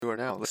are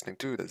now listening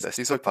to the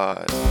Zesty Soy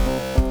Pod.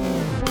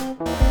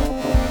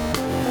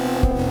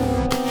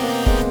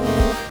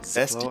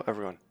 Hello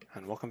everyone,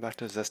 and welcome back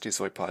to Zesty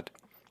Soy Pod.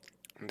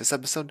 In this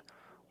episode,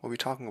 we'll be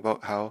talking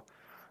about how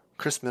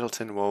Khris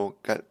Middleton will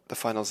get the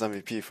Finals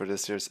MVP for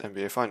this year's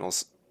NBA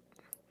Finals.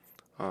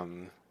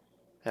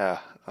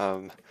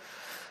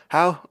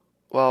 How?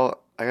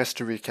 Well, I guess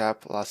to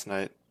recap, last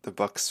night the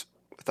Bucks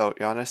without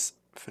Giannis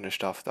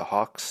finished off the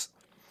Hawks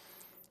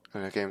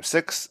in Game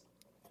 6.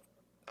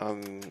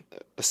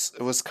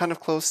 It was kind of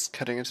close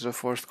heading into the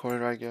fourth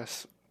quarter, I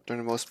guess,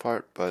 during the most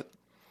part, but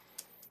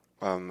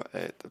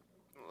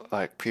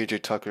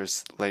PJ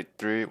Tucker's late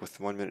three with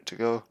 1 minute to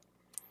go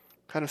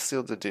kind of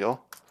sealed the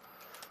deal.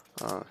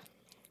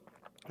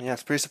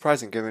 It's pretty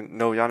surprising given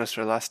no Giannis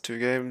for the last 2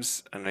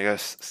 games, and I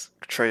guess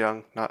Trae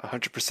Young not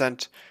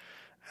 100%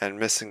 and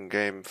missing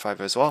Game 5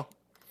 as well.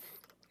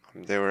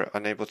 They were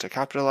unable to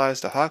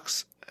capitalize, the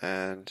Hawks,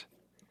 and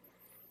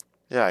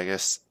I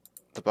guess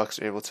the Bucks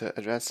are able to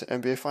advance to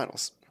NBA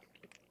Finals.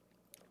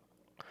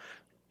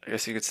 I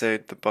guess you could say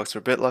the Bucks were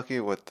a bit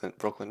lucky with the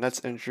Brooklyn Nets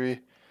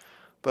injury,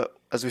 but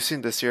as we've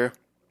seen this year,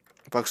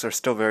 the Bucks are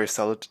still very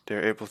solid.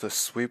 They're able to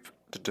sweep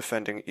the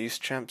defending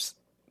East champs,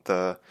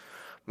 the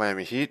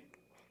Miami Heat,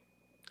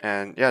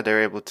 and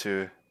they're able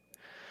to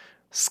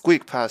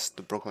squeak past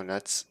the Brooklyn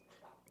Nets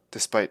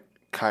despite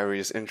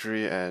Kyrie's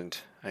injury and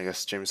I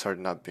guess James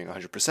Harden not being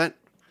 100%.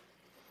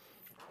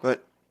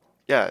 But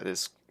it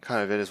is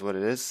what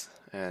it is.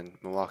 And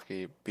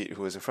Milwaukee beat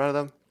who was in front of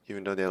them.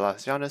 Even though they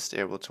lost Giannis, they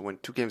were able to win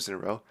 2 games in a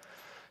row,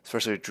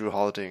 especially Drew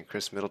Holiday and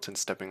Khris Middleton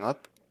stepping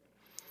up.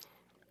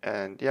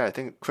 And I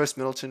think Khris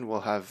Middleton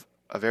will have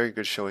a very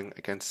good showing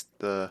against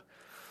the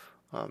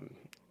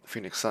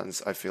Phoenix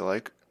Suns, I feel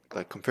like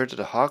compared to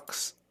the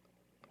Hawks,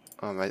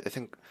 I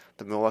think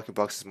the Milwaukee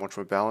Bucks is much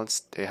more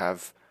balanced. They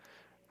have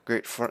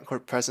great front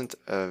court presence,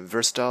 a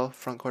versatile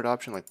front court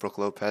option like Brook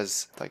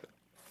Lopez.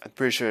 I'm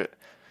pretty sure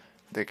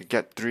they could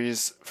get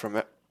threes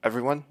from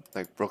everyone.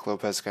 Like Brook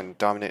Lopez can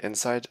dominate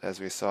inside, as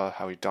we saw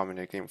how he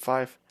dominated Game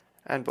 5,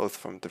 and both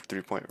from the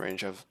 3-point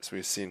range, as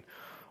we've seen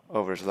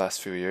over the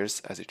last few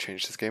years as he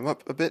changed his game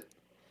up a bit.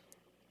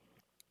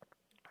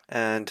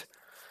 And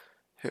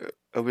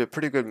it'll be a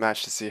pretty good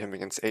match to see him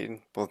against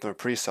Ayton. Both of them are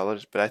pretty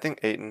solid, but I think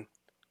Ayton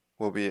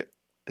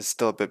is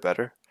still a bit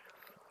better.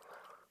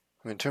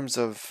 In terms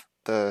of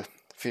the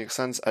Phoenix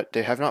Suns,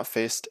 they have not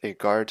faced a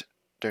guard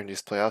during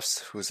these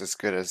playoffs who's as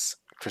good as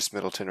Khris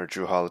Middleton or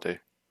Drew Holiday.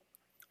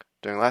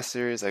 During last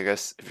series, I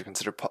guess if you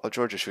consider Paul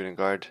George a shooting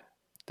guard,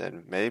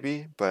 then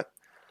maybe, but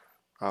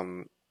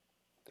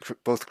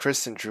both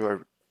Khris and Drew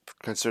are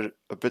considered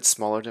a bit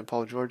smaller than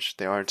Paul George.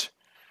 They're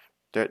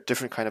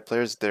different kind of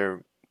players.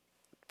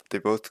 They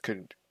both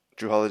could.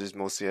 Drew Holiday is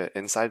mostly an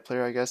inside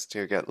player, I guess.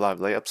 He'll get a lot of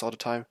layups all the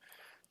time,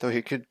 though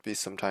he could be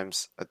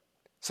sometimes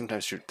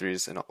shoot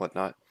threes and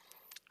whatnot.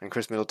 And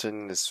Khris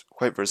Middleton is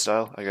quite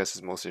versatile. I guess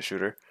is mostly a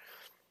shooter.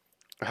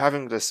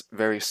 Having this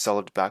very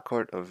solid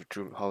backcourt of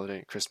Drew Holiday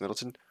and Khris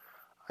Middleton,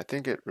 I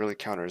think it really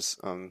counters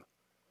the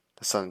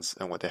Suns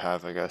and what they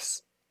have. I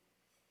guess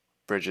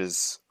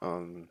Bridges,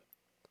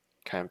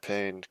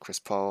 Campaign, Chris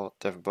Paul,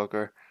 Devin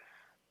Booker.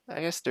 I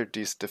guess they're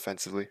decent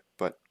defensively,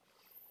 but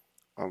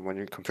when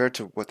you compare it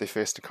to what they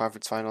faced in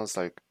conference finals,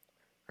 like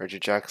Reggie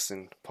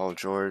Jackson, Paul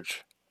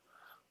George,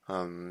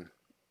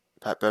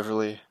 Pat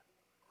Beverly,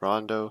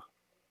 Rondo,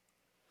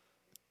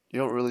 you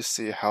don't really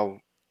see how.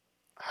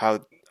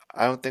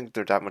 I don't think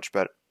they're that much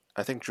better.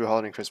 I think Drew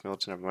Holiday and Khris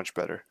Middleton are much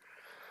better.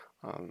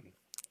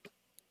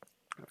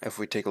 If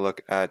we take a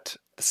look at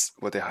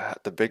what they have,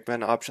 the big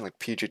man option, like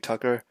PJ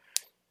Tucker,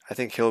 I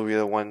think he'll be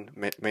the one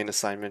main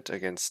assignment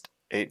against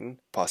Ayton,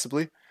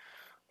 possibly.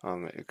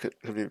 It could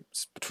be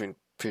between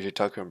PJ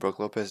Tucker and Brook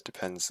Lopez,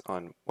 depends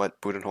on what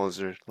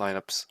Budenholzer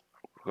lineups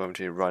are going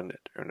to run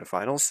during the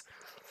finals.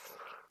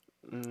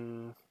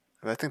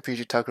 I think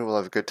PJ Tucker will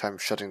have a good time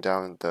shutting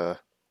down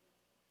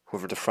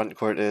whoever the front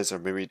court is, or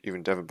maybe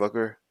even Devin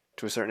Booker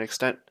to a certain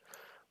extent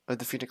of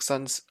the Phoenix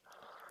Suns.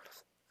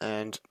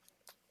 And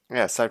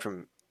aside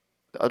from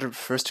the other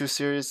first 2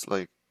 series,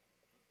 like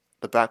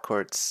the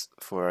backcourts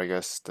for I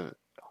guess the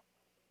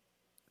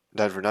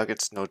Denver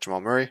Nuggets, no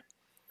Jamal Murray,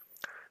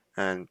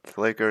 and the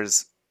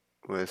Lakers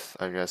with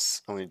I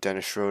guess only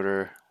Dennis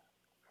Schroeder,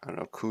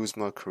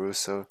 Kuzma,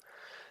 Caruso,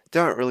 they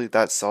aren't really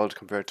that solid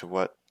compared to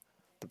what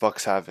the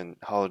Bucks have in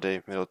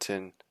Holiday,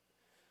 Middleton.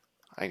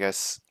 I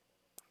guess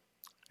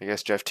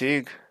Jeff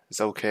Teague is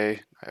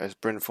okay. I guess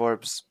Bryn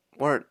Forbes,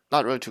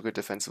 not really too good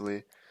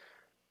defensively.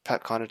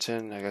 Pat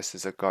Connaughton, I guess,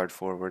 is a guard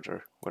forward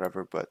or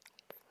whatever, but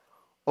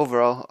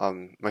overall,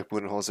 Mike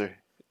Budenholzer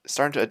is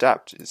starting to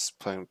adapt. He's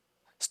playing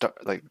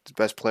the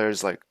best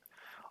players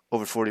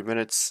over 40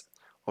 minutes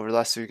over the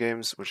last 2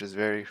 games, which is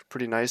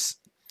pretty nice.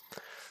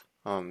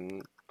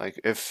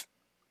 If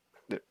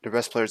the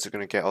best players are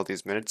going to get all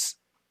these minutes,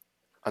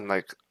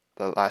 unlike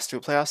the last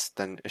 2 playoffs,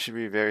 then it should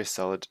be very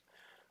solid.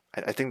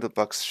 I think the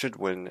Bucks should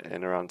win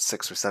in around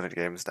 6 or 7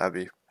 games. That'd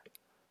be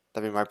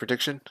my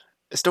prediction.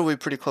 It still will be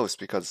pretty close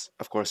because,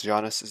 of course,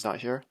 Giannis is not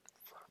here.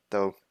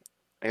 Though,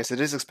 I guess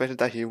it is expected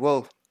that he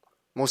will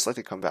most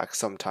likely come back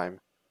sometime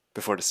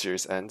before the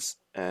series ends.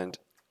 And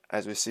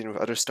as we've seen with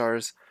other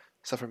stars,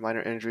 suffer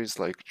minor injuries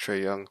like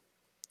Trae Young,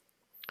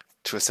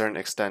 to a certain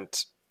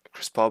extent,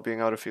 Chris Paul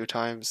being out a few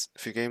games,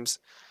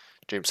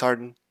 James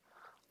Harden.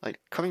 Like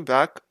coming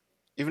back,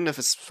 even if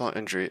it's a small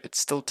injury, it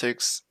still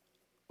takes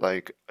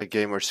like a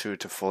game or two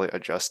to fully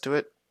adjust to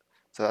it.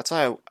 So that's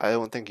why I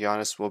don't think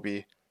Giannis will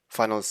be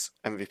Finals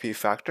MVP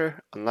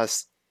factor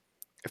unless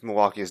if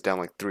Milwaukee is down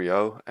like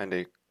 3-0 and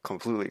they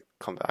completely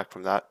come back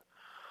from that,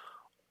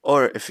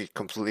 or if he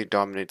completely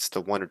dominates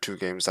the 1 or 2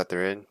 games that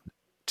they're in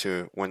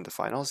to win the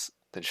finals,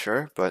 then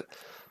sure. But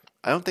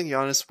I don't think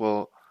Giannis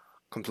will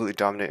completely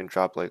dominate and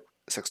drop like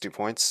 60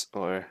 points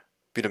or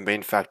be the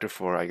main factor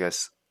for, I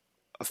guess,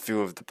 a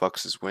few of the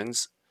Bucks'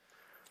 wins.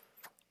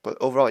 But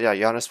overall, yeah,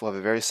 Giannis will have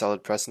a very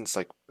solid presence.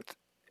 Like,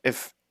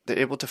 if they're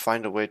able to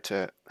find a way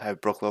to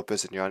have Brook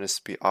Lopez and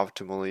Giannis be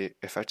optimally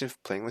effective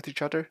playing with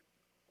each other,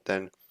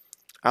 then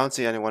I don't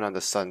see anyone on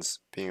the Suns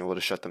being able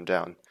to shut them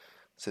down.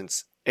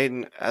 Since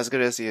Aiden, as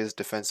good as he is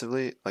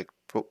defensively, like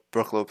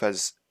Brook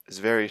Lopez is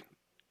very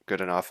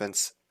good on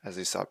offense, as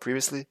we saw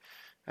previously.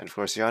 And of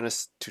course,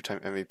 Giannis, 2-time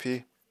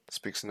MVP,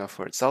 speaks enough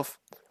for itself.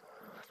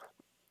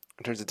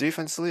 In terms of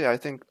defensively, I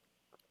think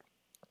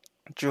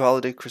Drew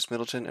Holiday, Khris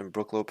Middleton, and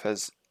Brook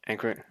Lopez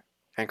anchoring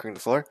the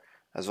floor,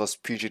 as well as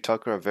PG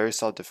Tucker, a very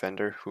solid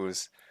defender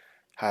who's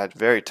had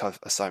very tough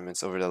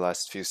assignments over the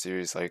last few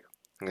series, like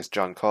against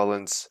John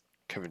Collins,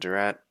 Kevin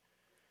Durant,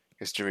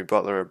 against Jimmy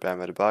Butler or Bam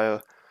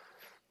Adebayo.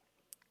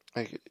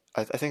 Like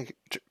I think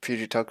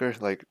PG Tucker,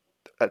 like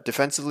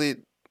defensively,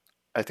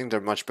 I think they're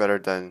much better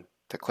than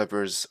the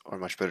Clippers or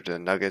much better than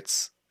the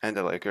Nuggets and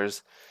the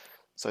Lakers.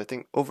 So I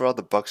think overall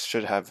the Bucks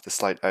should have the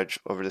slight edge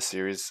over the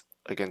series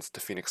against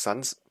the Phoenix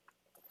Suns.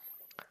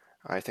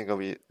 I think it'll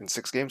be in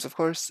 6 games, of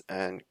course,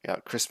 and yeah,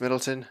 Khris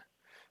Middleton,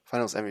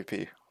 Finals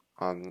MVP.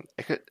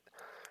 It could,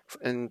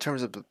 in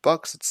terms of the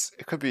Bucks,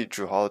 it could be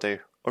Drew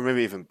Holiday or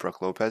maybe even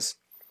Brook Lopez.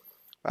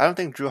 I don't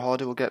think Drew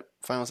Holiday will get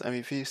Finals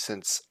MVP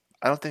since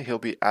I don't think he'll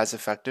be as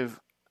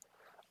effective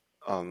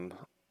um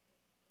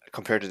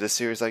compared to this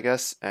series, I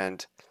guess.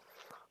 And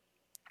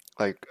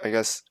like I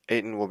guess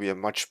Ayton will be a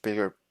much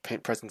bigger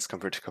paint presence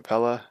compared to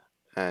Capella,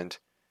 and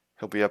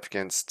he'll be up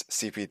against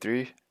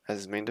CP3 as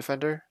his main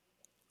defender,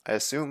 I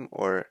assume,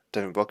 or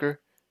Devin Booker.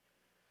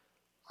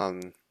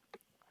 Um,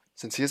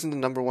 since he isn't the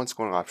number one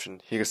scoring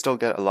option, he can still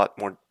get a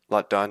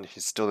lot done.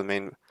 He's still the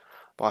main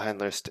ball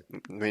handler,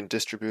 main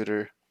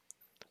distributor,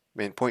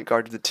 main point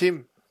guard of the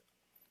team.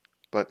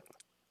 But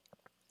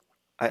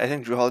I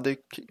think Drew Holiday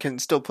can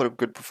still put up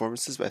good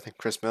performances. But I think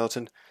Khris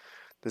Middleton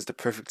is the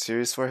perfect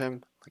series for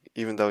him. Like,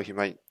 even though he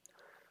might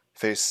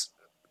face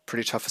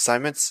pretty tough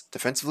assignments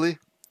defensively,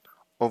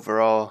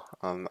 overall,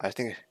 I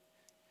think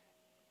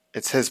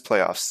it's his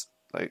playoffs.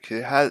 Like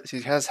he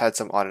has had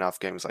some on and off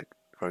games. Like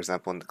for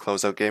example, in the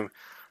closeout game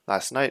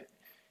last night,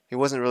 he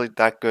wasn't really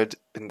that good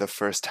in the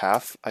first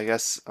half. I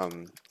guess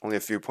only a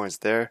few points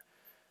there.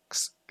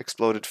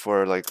 Exploded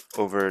for like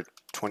over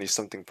 20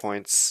 something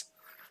points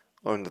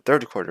in the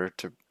third quarter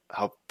to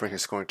help bring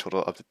his scoring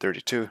total up to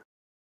 32.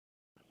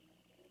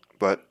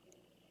 But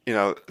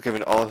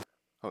given all,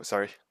 oh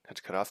sorry, had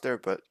to cut off there.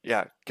 But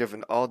yeah,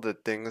 given all the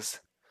things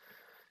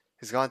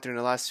he's gone through in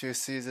the last few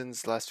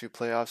seasons, last few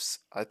playoffs,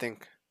 I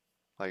think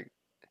like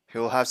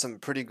he'll have some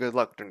pretty good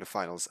luck during the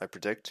finals, I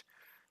predict,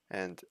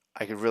 and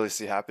I could really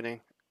see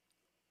happening.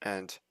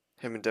 And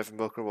him and Devin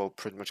Booker will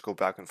pretty much go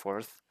back and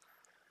forth,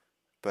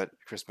 but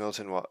Khris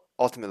Middleton will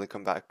ultimately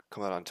come out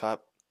on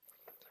top.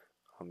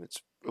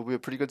 It'll be a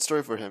pretty good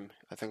story for him.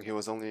 I think he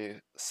was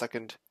only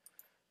second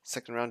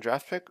round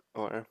draft pick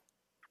or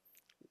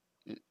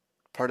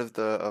part of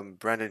the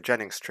Brandon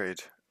Jennings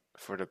trade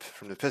from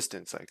the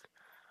Pistons, like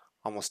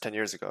almost 10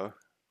 years ago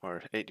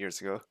or 8 years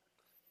ago,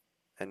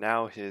 and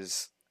now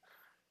he's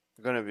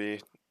gonna be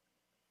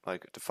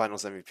like the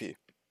Finals MVP,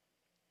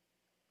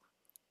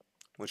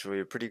 which will be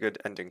a pretty good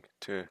ending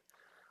to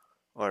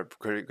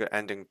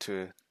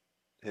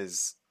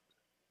his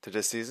to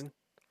this season.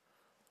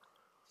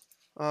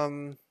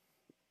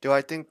 Do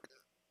I think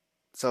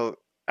so?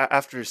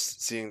 After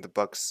seeing the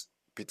Bucks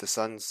beat the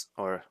Suns,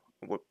 or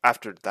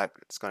after that,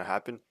 it's gonna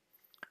happen.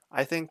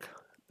 I think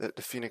that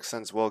the Phoenix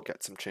Suns will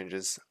get some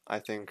changes. I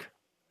think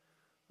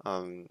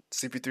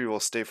CP3 will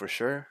stay for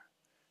sure.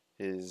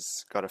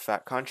 He's got a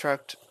fat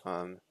contract.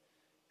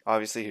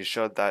 Obviously, he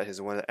showed that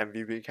he's one of the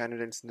MVP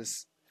candidates in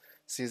this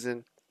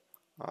season.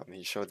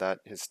 He showed that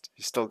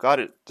he still got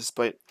it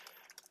despite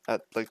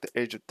at like the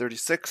age of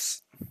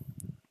 36.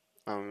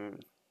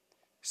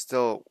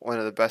 Still one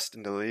of the best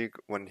in the league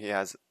when he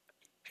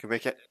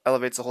can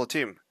elevates the whole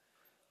team.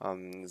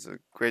 He's a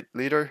great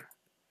leader,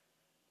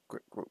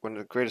 one of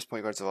the greatest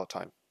point guards of all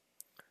time.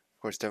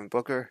 Of course, Devin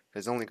Booker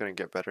is only going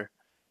to get better.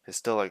 He's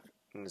still like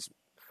in his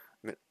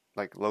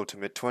low to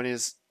mid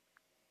 20s.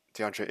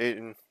 DeAndre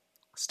Ayton,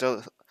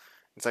 still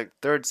it's like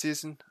third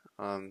season.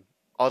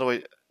 All the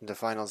way in the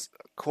finals.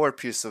 Core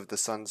piece of the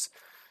Suns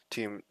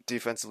team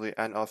defensively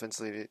and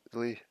offensively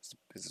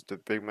is the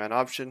big man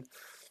option.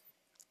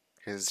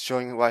 He's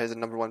showing why he's the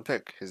number one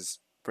pick. He's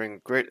bringing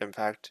great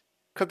impact.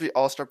 could be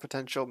all-star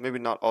potential, maybe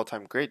not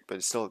all-time great, but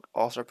it's still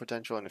all-star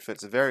potential, and it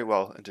fits very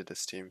well into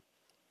this team.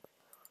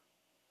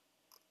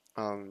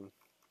 Um,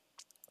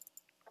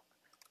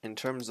 in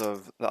terms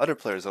of the other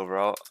players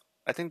overall,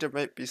 I think there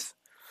might be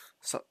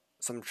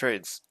some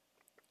trades.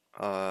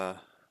 Uh,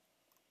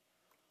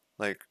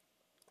 like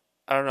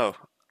I don't know,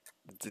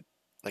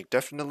 like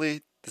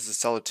definitely this is a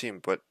solid team,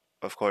 but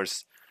of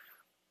course,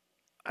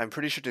 I'm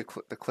pretty sure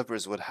the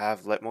Clippers would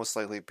have most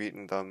likely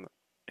beaten them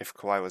if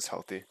Kawhi was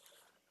healthy.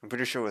 I'm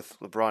pretty sure with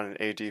LeBron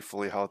and AD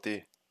fully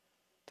healthy,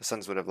 the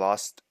Suns would have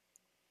lost.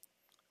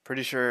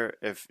 Pretty sure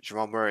if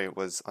Jamal Murray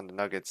was on the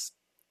Nuggets,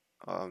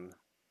 um,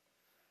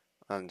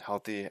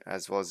 unhealthy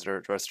as well as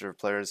the rest of their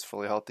players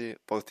fully healthy,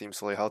 both teams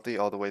fully healthy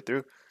all the way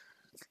through,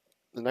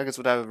 the Nuggets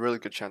would have a really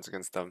good chance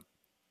against them.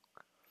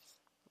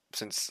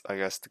 Since I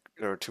guess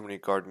there are too many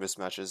guard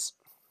mismatches,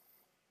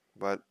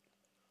 but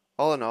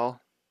all in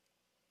all,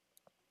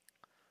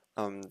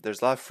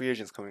 there's a lot of free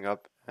agents coming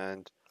up,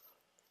 and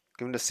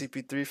given the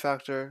CP3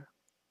 factor,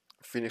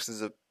 Phoenix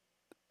is a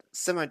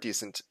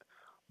semi-decent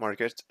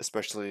market,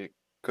 especially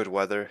good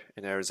weather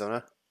in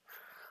Arizona.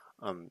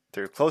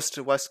 They're close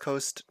to West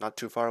Coast, not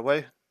too far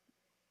away.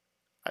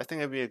 I think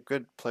it'd be a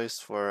good place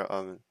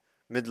for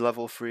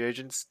mid-level free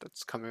agents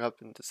that's coming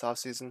up in this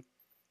offseason.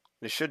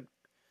 They should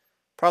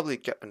probably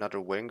get another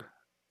wing.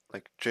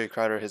 Like Jay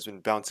Crowder has been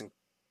bouncing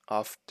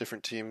off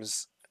different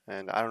teams,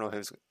 and I don't know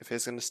if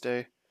he's going to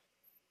stay.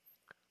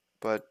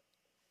 But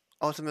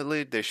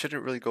ultimately, they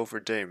shouldn't really go for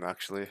Dame,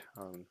 actually.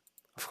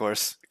 Of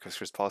course, because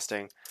Chris Paul's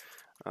staying.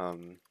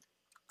 Um,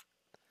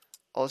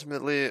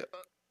 ultimately,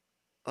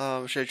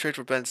 should I trade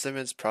for Ben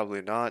Simmons?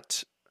 Probably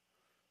not.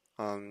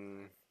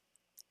 Um,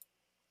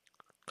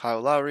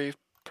 Kyle Lowry?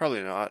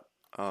 Probably not.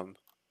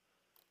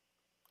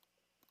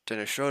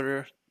 Dennis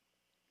Schroeder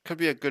could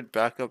be a good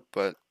backup,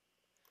 but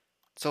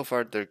so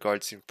far their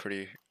guards seem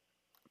pretty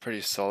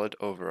solid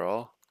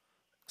overall.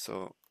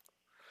 So,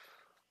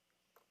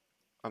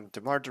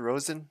 DeMar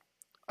DeRozan,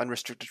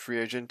 unrestricted free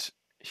agent.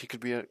 He could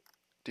be a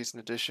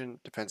decent addition.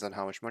 Depends on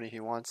how much money he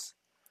wants.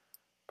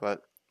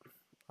 But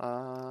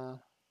yeah,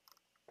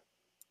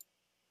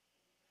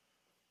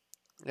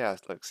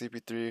 like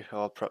CP3,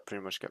 he'll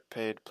pretty much get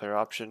paid. Player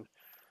option.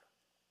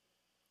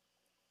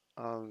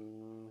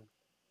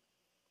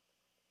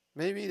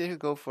 Maybe they could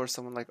go for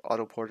someone like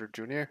Otto Porter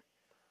Jr.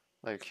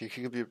 Like he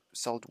could be a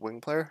solid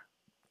wing player,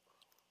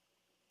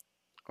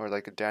 or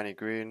like a Danny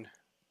Green,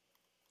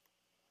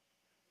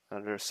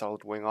 another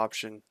solid wing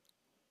option.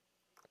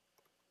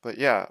 But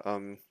yeah,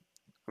 I'm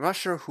not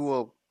sure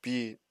what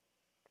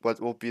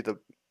will be the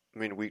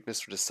main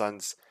weakness for the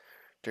Suns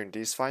during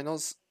these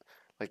finals.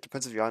 Like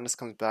depends if Giannis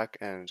comes back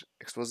and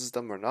exposes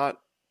them or not.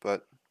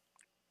 But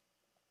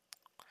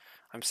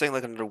I'm saying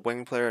like another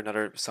wing player,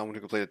 another someone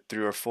who can play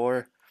 3 or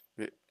 4.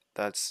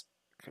 That's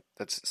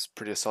that's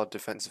pretty a solid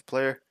defensive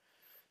player.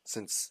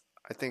 Since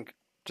I think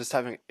just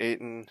having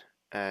Aiton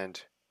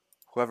and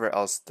whoever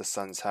else the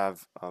Suns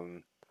have,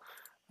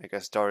 I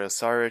guess Dario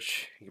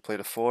Saric, he can play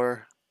the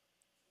 4.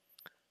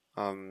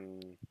 Um,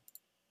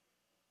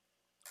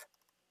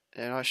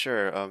 I'm not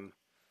sure.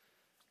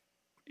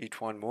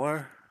 Each one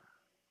more.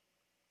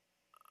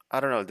 I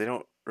don't know. They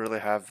don't really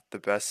have the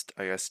best.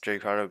 I guess Jay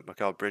Crowder,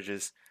 Mikal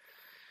Bridges.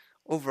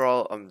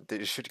 Overall,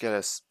 they should get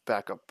us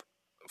backup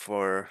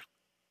for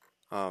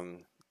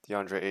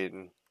DeAndre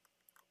Ayton,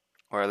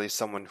 or at least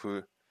someone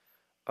who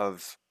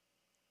of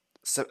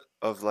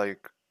of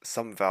like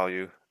some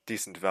value,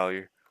 decent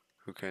value,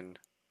 who can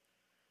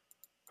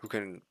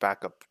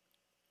back up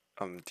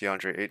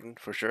DeAndre Ayton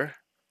for sure.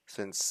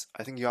 Since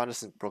I think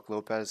Giannis and Brook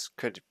Lopez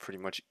could pretty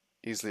much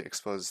easily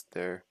expose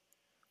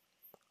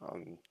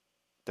um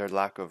their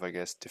lack of, I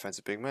guess,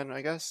 defensive big men.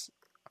 I guess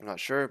I'm not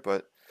sure,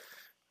 but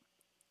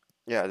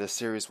yeah, this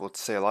series will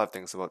say a lot of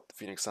things about the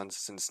Phoenix Suns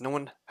since no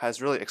one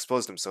has really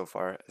exposed them so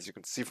far, as you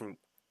can see from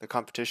the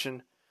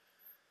competition.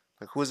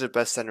 Like, who was the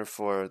best center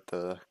for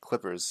the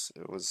Clippers?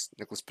 It was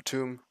Nicholas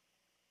Batum,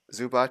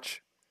 Zubac.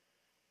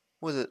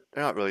 Was it?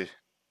 They're not really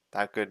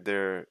that good.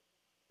 They're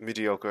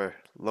mediocre,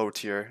 low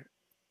tier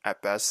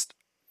at best.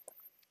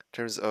 In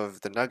terms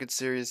of the Nuggets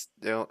series,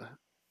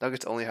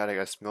 Nuggets only had, I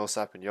guess,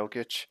 Millsap and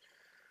Jokic.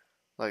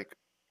 Like,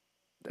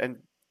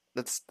 and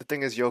that's the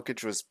thing is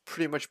Jokic was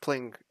pretty much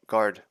playing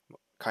guard,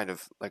 kind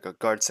of like a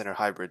guard center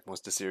hybrid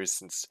most of the series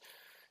since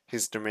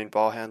he's the main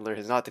ball handler.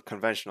 He's not the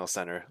conventional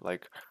center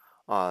like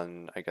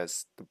on, I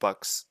guess, the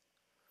Bucks,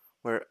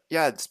 where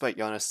yeah, despite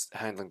Giannis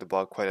handling the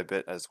ball quite a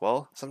bit as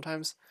well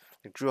sometimes,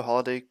 like Drew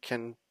Holiday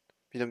can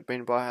be the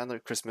main ball handler.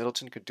 Khris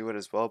Middleton could do it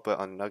as well, but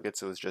on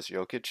Nuggets it was just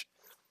Jokic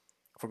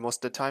for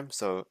most of the time,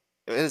 so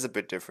it is a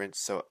bit different.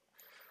 So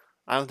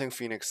I don't think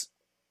Phoenix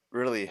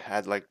really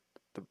had like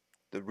the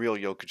the real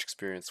Jokic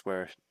experience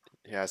where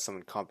he has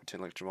someone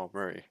competent like Jamal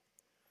Murray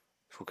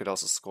who could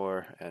also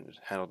score and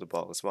handle the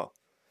ball as well.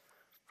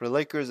 For the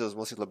Lakers, it was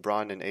mostly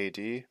LeBron and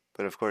AD,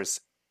 but of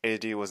course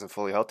AD wasn't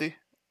fully healthy,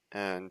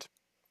 and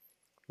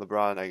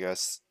LeBron, I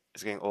guess,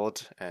 is getting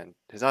old and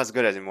he's not as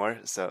good anymore.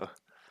 So,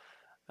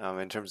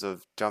 in terms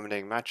of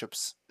dominating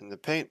matchups in the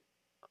paint,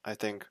 I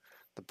think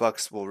the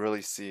Bucks will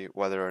really see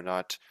whether or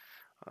not,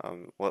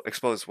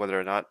 expose whether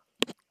or not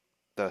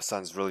the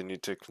Suns really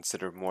need to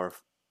consider more,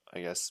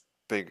 I guess,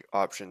 big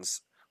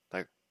options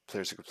like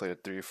players who could play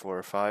at 3, 4,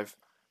 or 5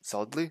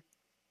 solidly.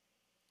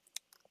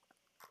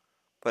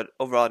 But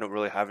overall, I don't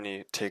really have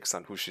any takes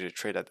on who should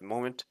trade at the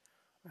moment.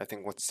 I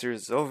think once the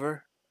series is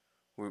over,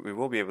 we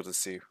will be able to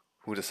see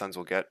who the Suns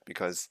will get,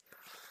 because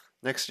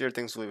next year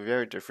things will be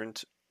very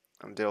different.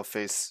 They'll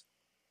face,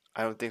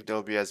 I don't think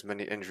there'll be as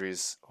many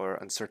injuries or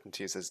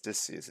uncertainties as this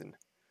season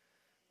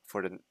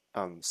for the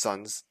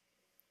Suns.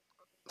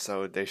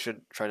 So they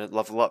should try to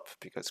level up,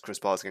 because Chris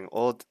Paul is getting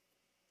old.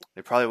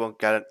 They probably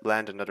won't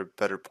land another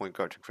better point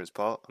guard than Chris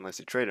Paul unless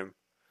you trade him.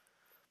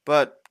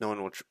 But no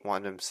one will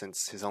want him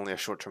since he's only a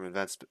short-term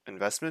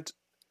investment.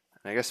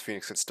 And I guess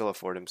Phoenix could still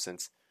afford him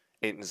since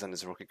Ayton's on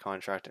his rookie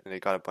contract, and they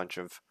got a bunch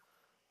of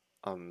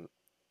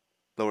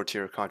lower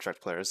tier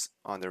contract players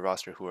on their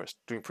roster who are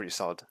doing pretty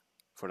solid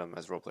for them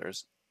as role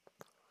players.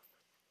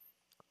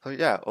 So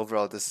yeah,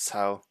 overall this is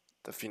how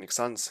the Phoenix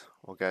Suns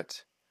will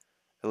get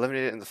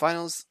eliminated in the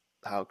finals,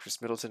 how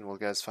Khris Middleton will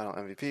get his final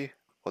MVP,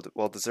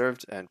 well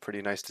deserved and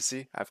pretty nice to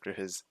see after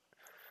his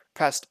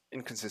past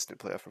inconsistent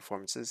playoff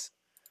performances.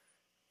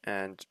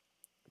 And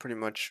pretty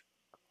much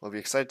we'll be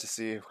excited to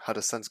see how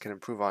the Suns can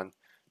improve on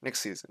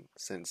next season,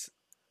 since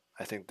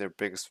I think their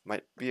bigs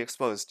might be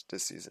exposed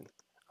this season,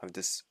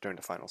 during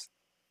the finals.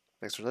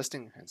 Thanks for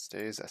listening, and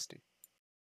stay zesty.